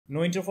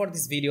No intro for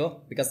this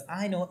video because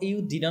I know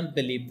you didn't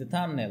believe the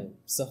thumbnail.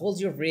 So hold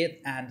your breath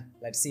and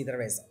let's see the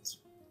result.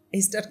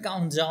 Start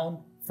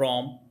countdown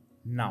from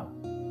now.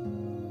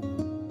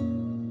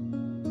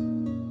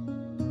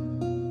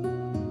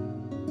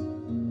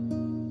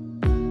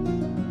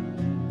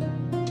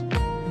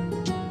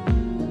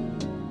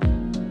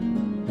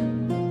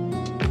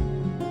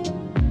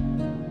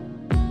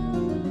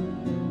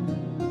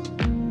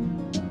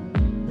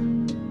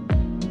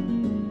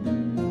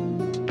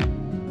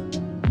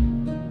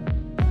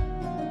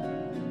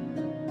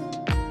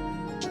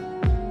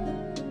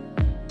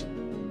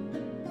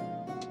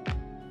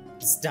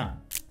 It's done.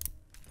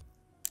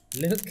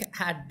 Look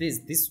at this.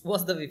 This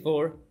was the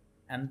before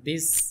and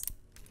this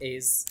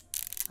is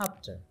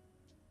after.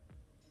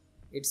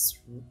 It's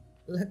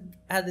look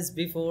at this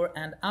before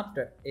and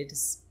after. It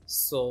is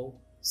so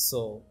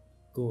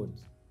good.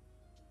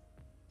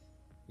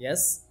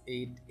 Yes,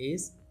 it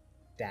is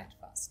that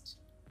fast.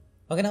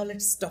 Okay, now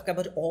let's talk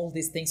about all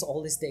these things,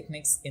 all these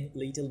techniques in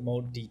little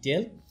more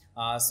detail.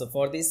 So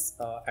for this,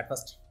 at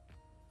first,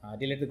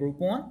 delete the group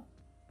one,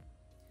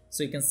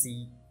 so you can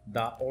see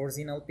the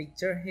original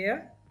picture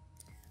here.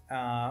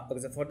 Okay,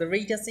 so for the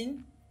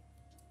retouching,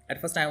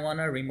 at first I want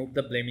to remove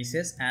the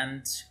blemishes,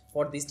 and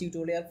for this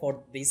tutorial,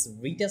 for this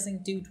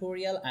retouching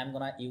tutorial, I'm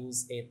gonna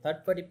use a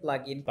third-party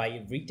plugin by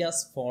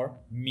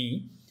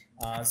Retouch4me.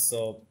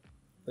 So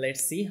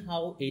let's see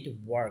how it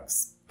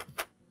works.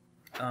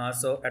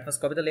 So at first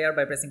copy the layer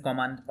by pressing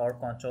Command or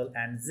Control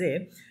and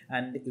Z,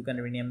 and you can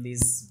rename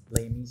these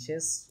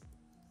blemishes.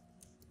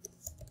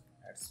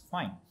 That's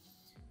fine.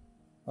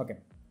 Okay.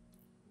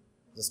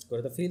 Just go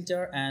to the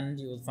filter and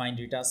you will find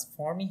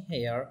Retouch4me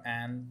here,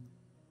 and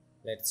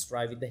let's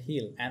try with the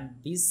heal. And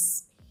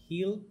this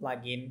heal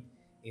plugin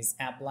is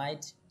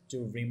applied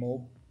to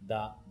remove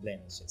the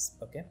blemishes.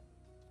 Okay,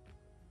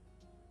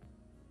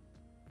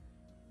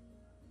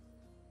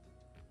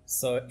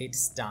 so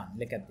it's done.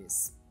 Look at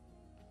this.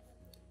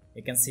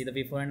 You can see the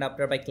before and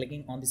after by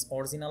clicking on this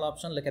original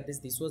option. Look at this.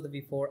 This was the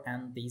before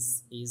and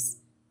this is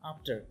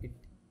after.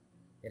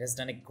 It has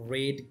done a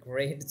great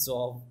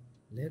job.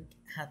 Look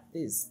at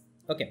this.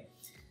 Okay,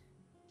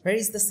 where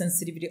is the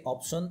sensitivity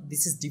option?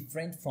 This is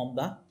different from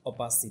the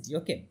opacity.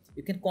 Okay,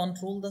 you can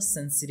control the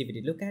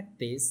sensitivity. Look at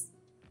this.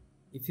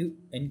 If you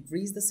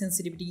increase the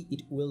sensitivity,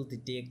 it will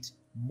detect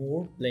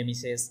more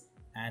blemishes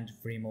and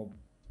remove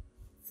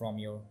from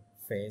your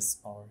face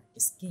or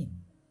skin.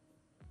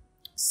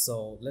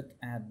 So look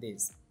at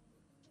this.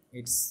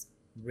 It's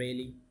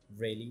really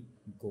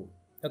good.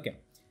 Okay,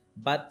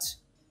 but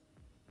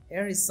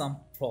here is some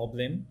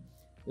problem.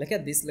 Look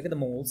at this. Look at the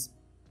moles.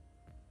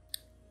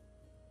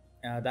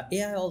 The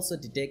AI also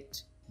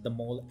detect the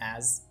mole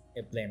as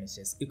a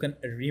blemishes. You can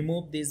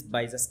remove this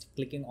by just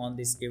clicking on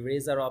this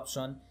eraser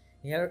option.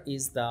 Here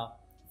is the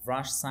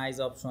brush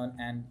size option,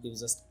 and you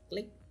just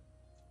click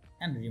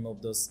and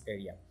remove those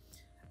area.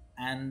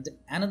 And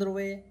another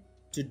way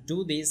to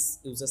do this,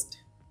 you just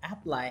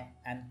apply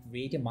and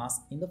create a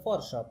mask in the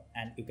Photoshop,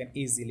 and you can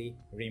easily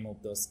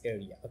remove those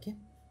area. Okay,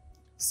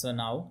 so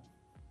now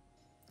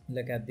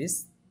look at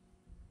this.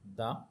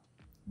 The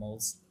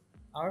moles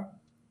are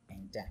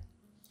intact.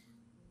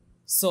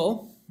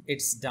 So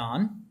it's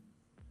done.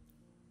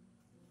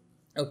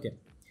 Okay,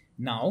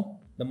 now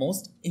the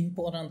most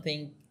important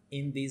thing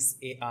in this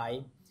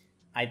AI,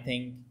 I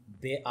think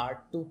they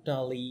are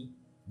totally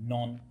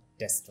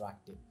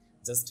non-destructive.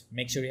 Just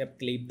make sure you have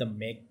clicked the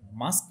make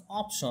mask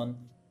option,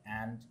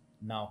 and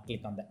now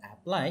click on the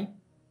apply,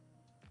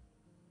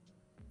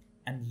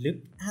 and look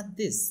at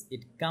this.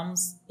 It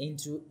comes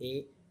into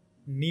a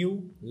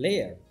new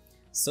layer.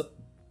 So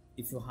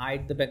if you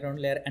hide the background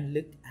layer and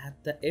look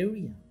at the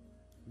area,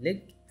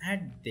 look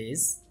at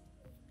this.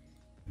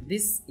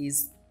 This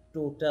is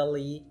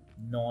totally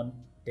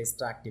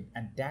non-destructive,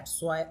 and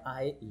that's why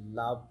I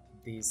love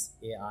this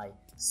AI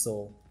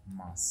so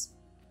much.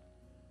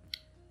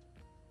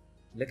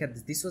 Look at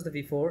this. This was the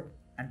before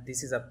and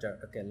this is after.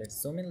 Okay,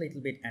 let's zoom in a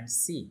little bit and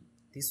see.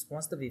 This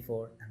was the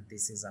before and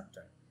this is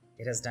after.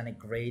 It has done a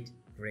great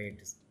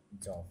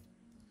job.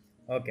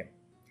 Okay,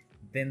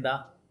 then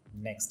the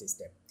next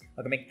step.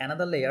 Okay, make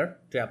another layer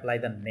to apply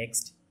the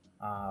next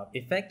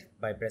effect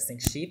by pressing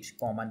Shift,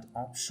 Command,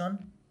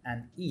 Option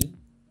and E.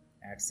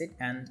 That's it.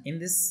 And in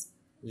this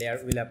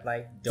layer we'll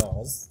apply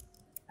dodge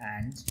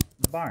and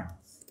burn.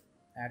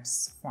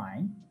 That's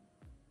fine.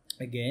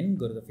 Again,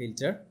 go to the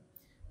filter,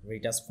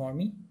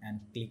 Retouch4me, and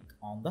click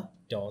on the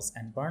dodge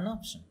and burn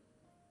option.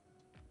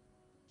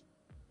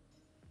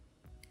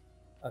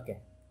 Okay,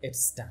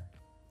 it's done.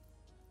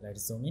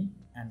 Let's zoom in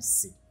and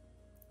see.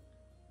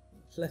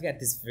 Look at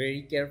this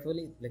very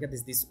carefully. Look at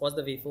this. This was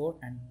the before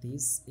and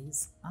this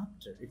is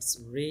after. It's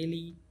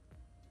really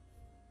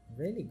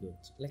good.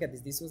 Look at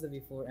this. This was the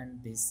before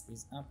and this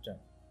is after.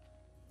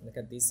 Look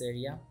at this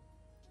area.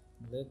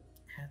 Look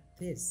at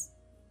this.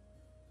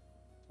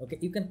 Okay,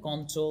 you can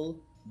control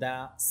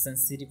the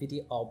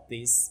sensitivity of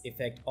this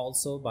effect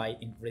also by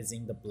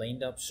increasing the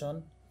blend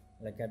option.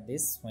 Look at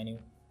this. When you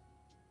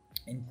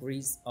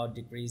increase or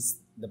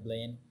decrease the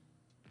blend,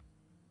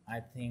 I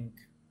think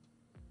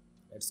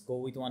Let's go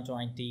with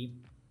 120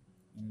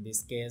 in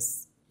this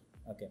case.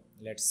 Okay,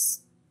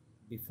 let's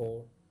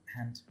before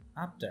and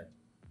after.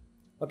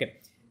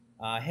 Okay,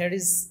 here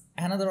is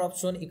another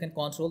option. You can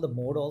control the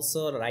mode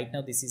also. Right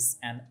now this is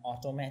an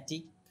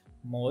automatic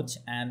mode,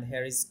 and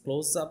here is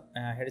close up.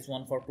 Here is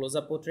one for close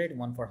up portrait,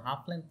 one for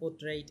half length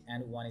portrait,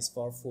 and one is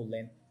for full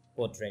length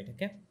portrait.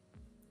 Okay,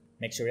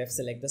 make sure you have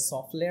select the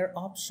soft layer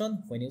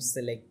option. When you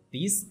select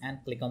this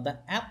and click on the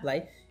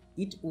apply,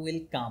 it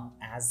will come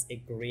as a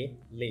gray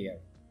layer.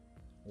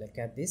 Look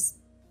at this.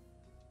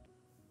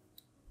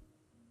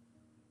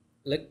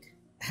 Look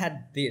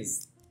at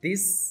this.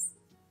 This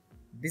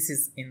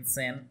is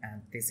insane,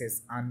 and this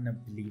is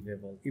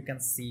unbelievable. You can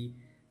see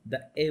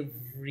the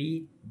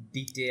every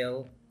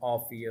detail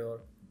of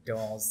your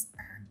doors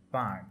and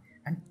barn,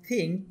 and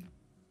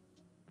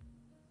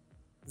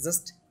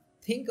just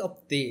think of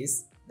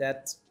this,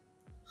 that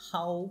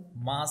how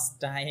much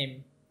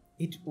time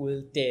it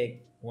will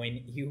take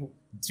when you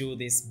do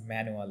this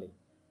manually.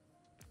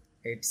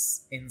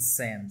 It's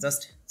insane.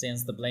 Just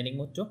change the blending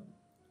mode to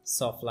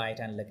soft light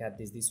and look at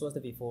this. This was the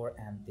before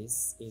and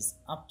this is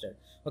after.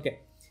 Okay,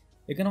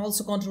 you can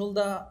also control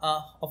the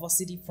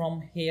opacity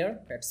from here.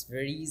 That's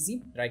very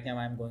easy. Right now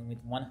I'm going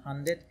with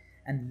 100,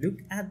 and look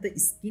at the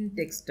skin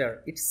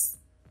texture.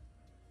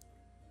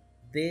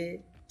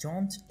 They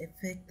don't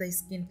affect the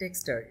skin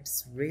texture.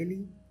 It's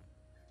really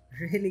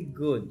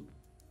good.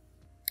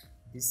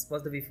 This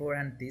was the before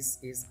and this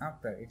is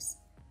after. It's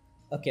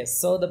okay.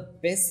 So the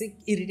basic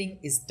editing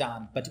is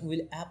done, but we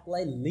will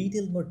apply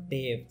little more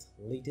depth,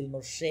 little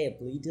more shape,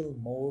 little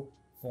more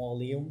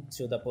volume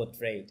to the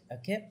portrait.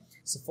 Okay,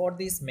 so for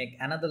this, make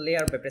another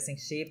layer by pressing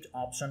Shift,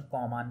 Option,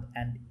 Command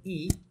and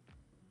E,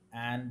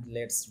 and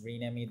let's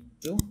rename it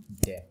to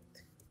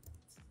depth.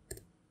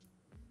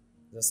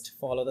 Just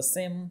follow the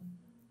same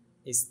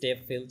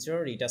step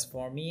filter,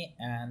 Retouch4me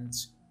and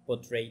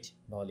portrait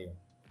volume.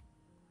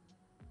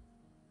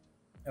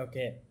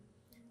 Okay,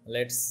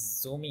 let's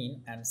zoom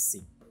in and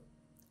see.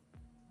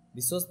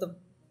 This was the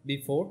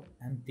before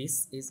and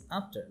this is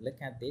after. Look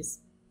at this.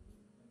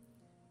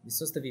 This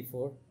was the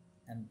before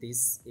and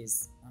this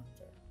is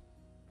after.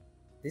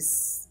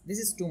 This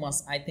is too much,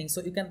 I think.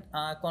 So you can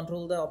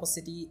control the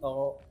opacity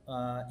or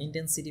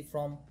intensity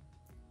from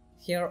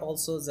here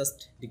also.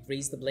 Just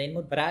decrease the blend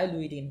mode, but I'll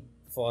do it in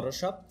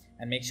Photoshop.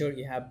 And make sure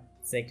you have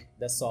checked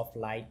the soft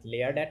light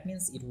layer. That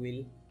means it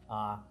will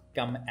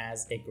come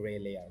as a gray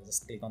layer.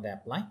 Just click on the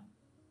apply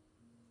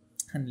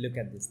and look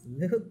at this.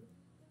 Look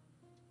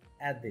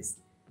at this.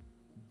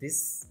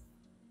 This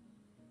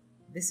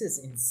is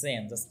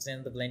insane. Just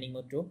change the blending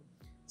mode to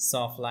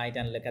soft light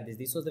and look at this.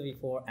 This was the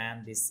before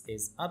and this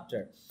is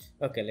after.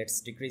 Okay, let's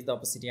decrease the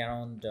opacity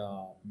around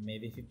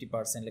maybe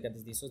 50%. Look at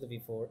this. This was the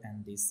before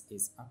and this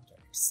is after.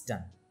 It's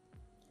done.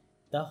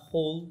 The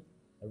whole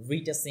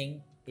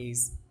retouching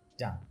is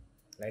done.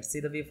 Let's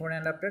see the before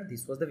and after.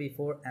 This was the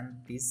before and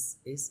this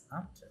is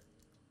after.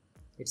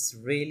 It's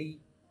really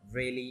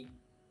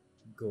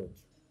good.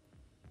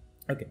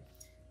 Okay,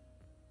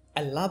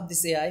 I love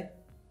this AI.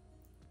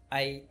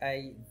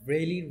 I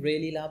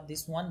really love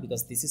this one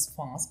because this is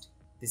fast,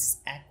 this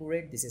is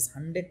accurate, this is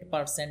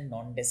 100%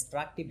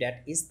 non-destructive.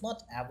 That is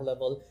not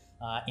available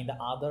in the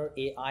other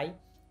AI,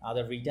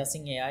 other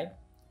retouching AI.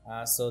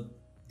 So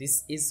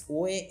this is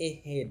way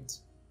ahead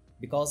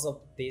because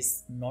of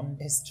this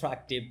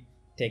non-destructive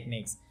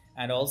techniques.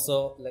 And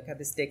also look at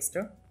this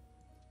texture.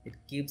 It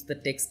keeps the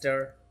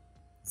texture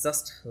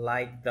just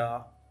like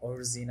the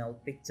original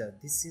picture.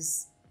 This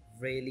is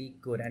really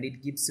good and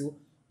it gives you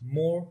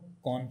more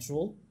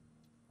control.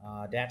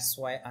 That's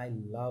why I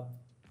love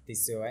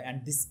this AI,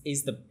 and this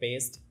is the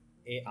best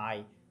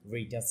AI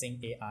retouching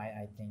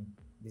AI. I think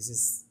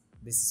this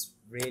is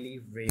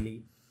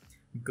really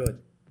good.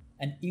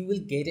 And you will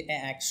get an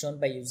action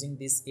by using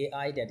this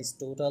AI that is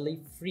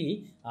totally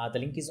free. The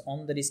link is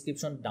on the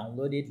description.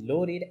 Download it,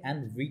 load it,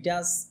 and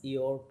retouch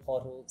your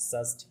photo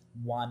just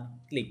one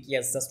click.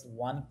 Yes, just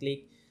one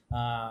click.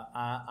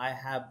 I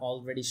have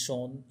already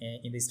shown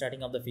in the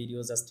starting of the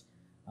video. Just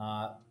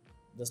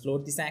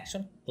load this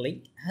action,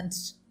 click, and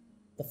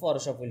the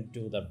Photoshop will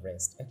do the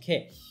rest.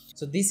 Okay,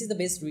 so this is the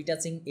best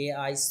retouching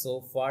AI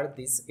so far.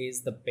 This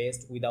is the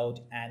best without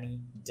any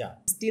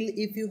doubt. Still,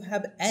 if you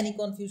have any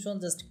confusion,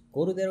 just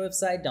go to their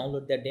website,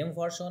 download their demo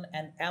version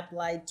and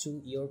apply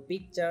to your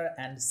picture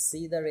and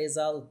see the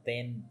result,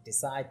 then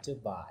decide to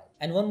buy.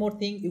 And one more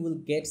thing, you will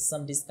get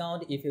some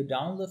discount if you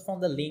download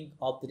from the link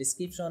of the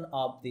description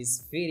of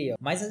this video.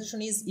 My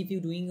suggestion is, if you're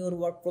doing your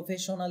work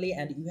professionally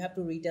and you have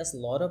to retouch a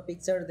lot of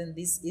pictures, then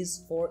this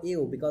is for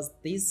you because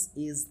this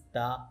is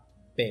the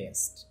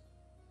best.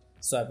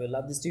 So I will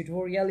love this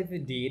tutorial. If you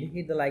did,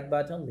 hit the like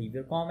button, leave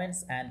your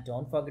comments, and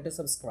don't forget to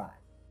subscribe.